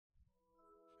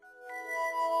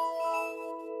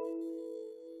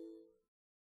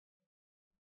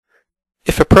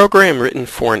If a program written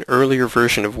for an earlier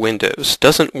version of Windows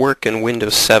doesn't work in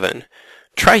Windows 7,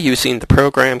 try using the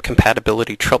Program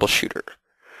Compatibility Troubleshooter.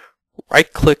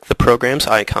 Right-click the program's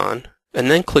icon,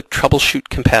 and then click Troubleshoot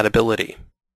Compatibility.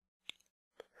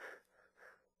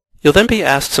 You'll then be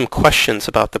asked some questions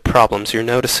about the problems you're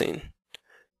noticing.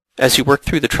 As you work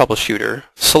through the troubleshooter,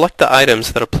 select the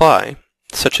items that apply,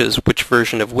 such as which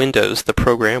version of Windows the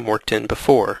program worked in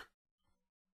before.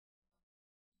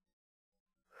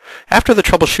 After the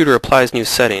troubleshooter applies new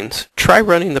settings, try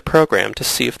running the program to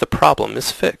see if the problem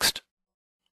is fixed.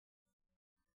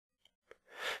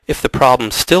 If the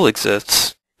problem still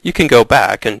exists, you can go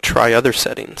back and try other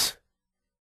settings.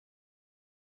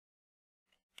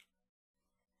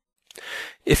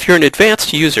 If you're an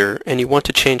advanced user and you want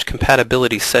to change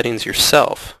compatibility settings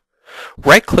yourself,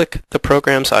 right-click the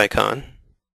program's icon,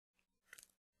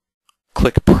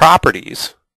 click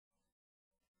Properties,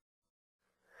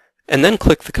 and then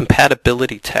click the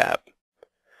Compatibility tab.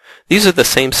 These are the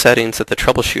same settings that the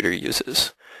troubleshooter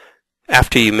uses.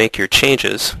 After you make your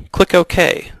changes, click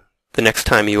OK. The next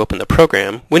time you open the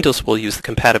program, Windows will use the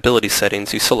compatibility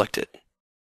settings you selected.